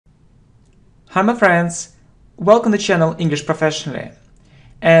Hi my friends, welcome to the channel English Professionally,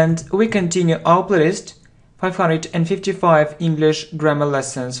 and we continue our playlist 555 English grammar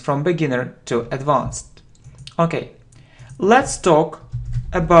lessons from beginner to advanced. Okay, let's talk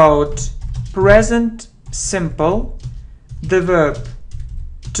about present simple, the verb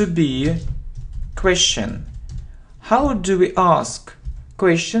to be, question. How do we ask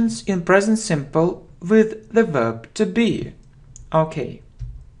questions in present simple with the verb to be? Okay.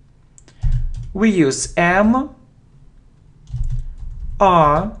 We use am,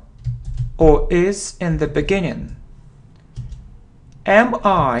 are, or is in the beginning. Am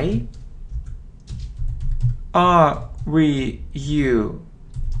I, are we, you,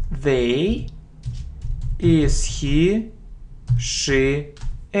 they, is he, she,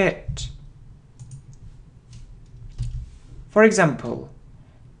 it. For example,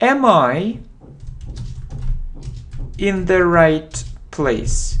 am I in the right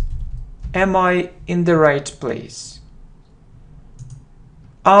place? Am I in the right place?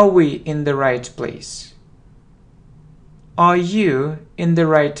 Are we in the right place? Are you in the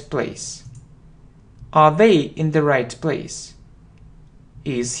right place? Are they in the right place?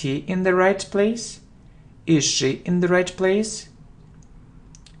 Is he in the right place? Is she in the right place?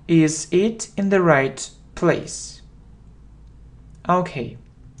 Is it in the right place? Okay.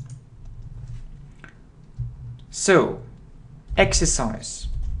 So, exercise.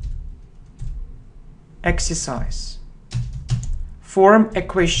 Exercise. Form a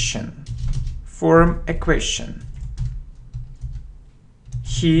question. Form a question.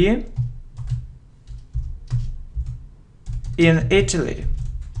 He in Italy.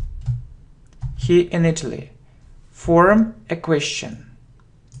 He in Italy. Form a question.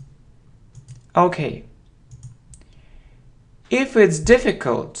 Okay. If it's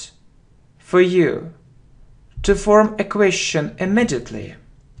difficult for you to form a question immediately,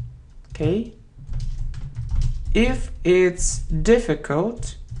 okay? If it's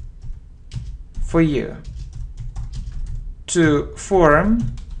difficult for you to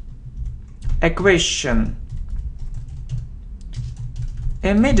form a question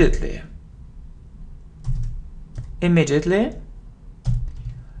immediately,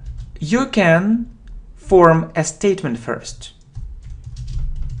 you can form a statement first.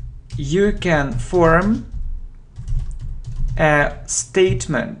 You can form a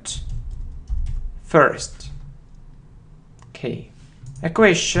statement first. Okay, a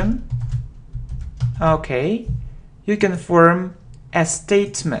question. Okay, you can form a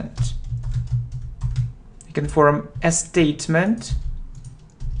statement. You can form a statement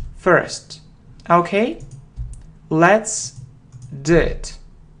first. Okay, let's do it.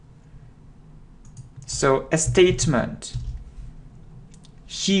 So, a statement.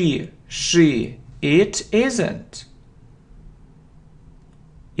 He, she, it isn't.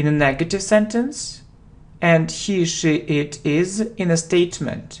 In a negative sentence, and he, she, it is in a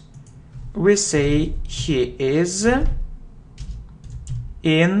statement, we say he is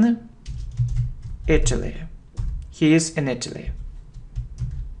in Italy. He is in Italy.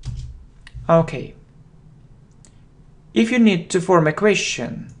 Okay. If you need to form a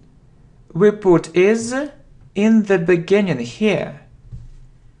question, we put is in the beginning here.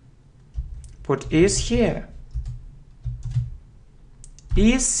 Put is here.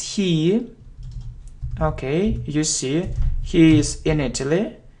 Is he? Okay, you see, he is in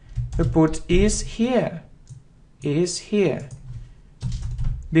Italy. We put is here. Is here.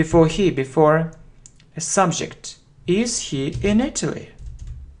 Before he, before a subject. Is he in Italy?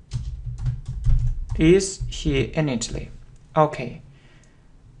 Is he in Italy? Okay.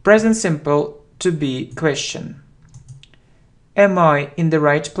 Present simple to be question. Am I in the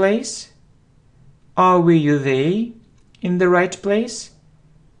right place? Are we, you, they in the right place?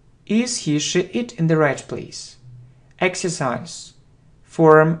 Is he, she, it in the right place? Exercise.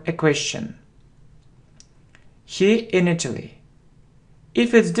 Form a question. He in Italy.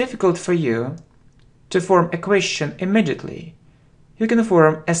 If it's difficult for you to form a question immediately, you can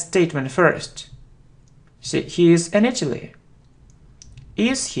form a statement first. See, he is in Italy.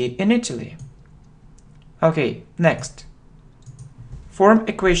 Is he in Italy? Okay, next. Form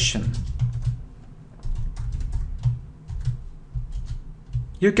a question.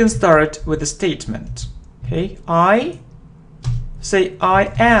 You can start with a statement. Okay, say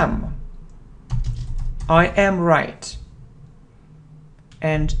I am. I am right.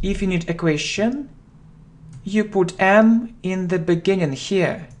 And if you need a question, you put am in the beginning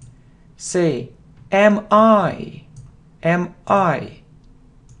here. Say, am I? Am I?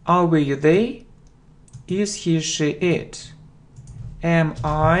 Are we, you, they? Is he, she, it? Am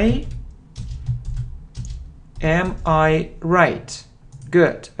I? Am I right?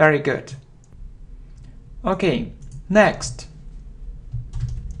 Good, very good. Okay, next.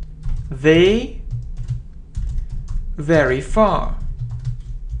 They very far.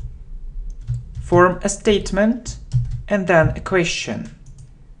 Form a statement and then a question.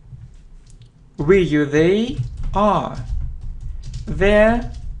 They are.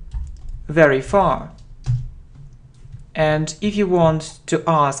 They're very far. And if you want to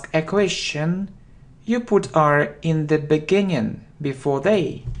ask a question, you put are in the beginning before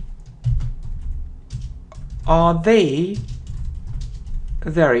they. Are they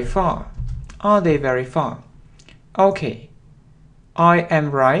very far? Are they very far? Okay. I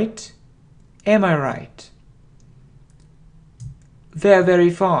am right. Am I right? They're very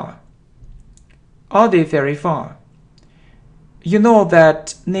far. Are they very far? You know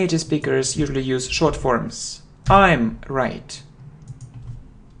that native speakers usually use short forms. I'm right.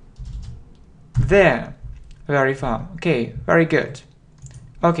 They're very far. Okay, very good.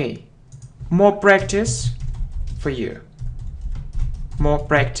 Okay, more practice for you. More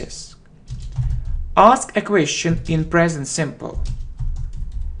practice. Ask a question in present simple.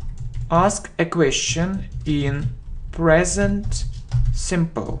 Ask a question in present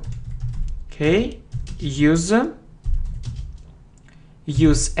simple. Okay, use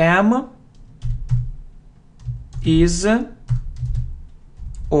am, is,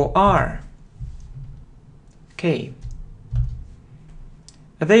 or are. Okay.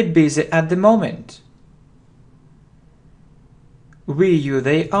 Are they busy at the moment?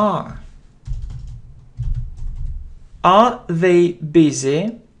 They are. Are they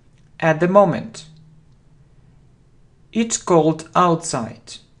busy at the moment? It's cold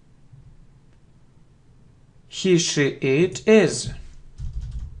outside. He, she, it is.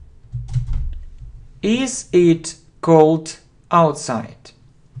 Is it cold outside?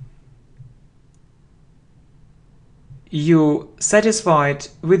 You satisfied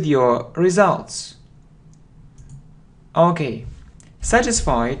with your results? Okay.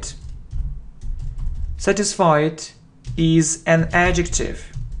 Satisfied. Satisfied is an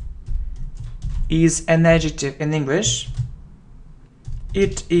adjective. Is an adjective in English.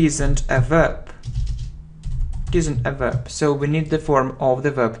 It isn't a verb. It isn't a verb, so we need the form of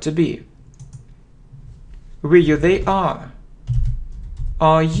the verb to be. They are.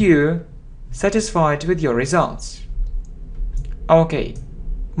 Are you satisfied with your results? Okay,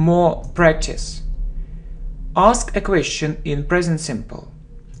 more practice. Ask a question in present simple.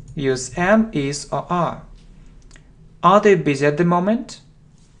 Use am, is, or are. Are they busy at the moment?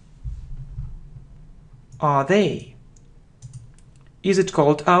 Are they? Is it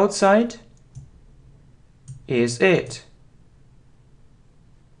cold outside? Is it?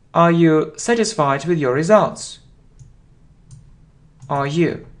 Are you satisfied with your results? Are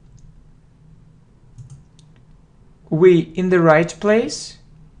you? We in the right place?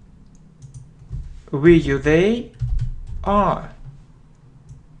 They are.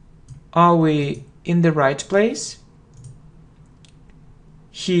 Are we in the right place?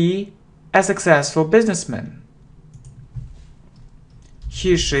 He, a successful businessman.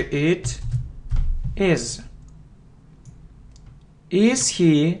 He, she, it is. Is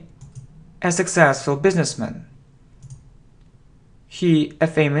he a successful businessman? He, a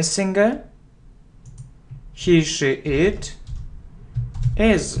famous singer. He, she, it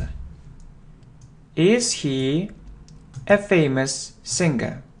is. Is he a famous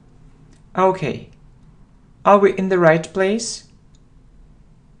singer? Okay. Are we in the right place?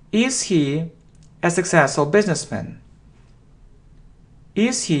 Is he a successful businessman?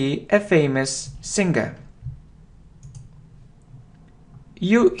 Is he a famous singer?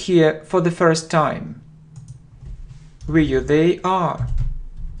 You here for the first time. They are.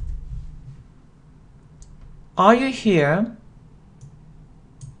 Are you here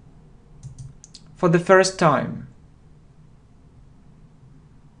for the first time?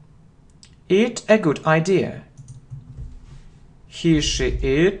 It a good idea. He, she,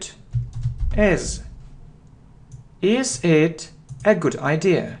 it is. Is it a good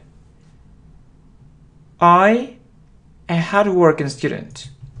idea? I a hard-working student.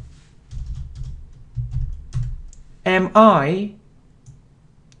 Am I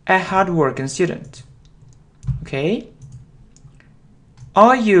a hard-working student? Okay.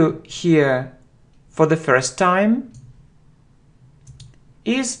 Are you here for the first time?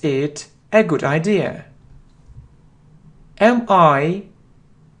 Is it a good idea? Am I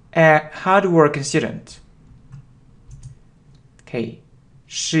a hard-working student? Okay.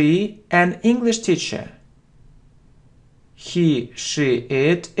 She an English teacher. He, she,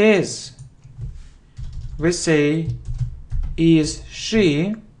 it is. We say, is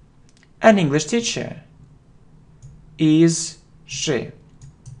she an English teacher? Is she?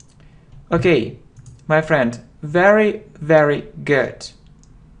 Okay, my friend, very, very good.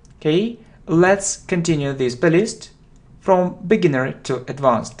 Okay, let's continue this playlist from beginner to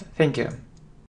advanced. Thank you.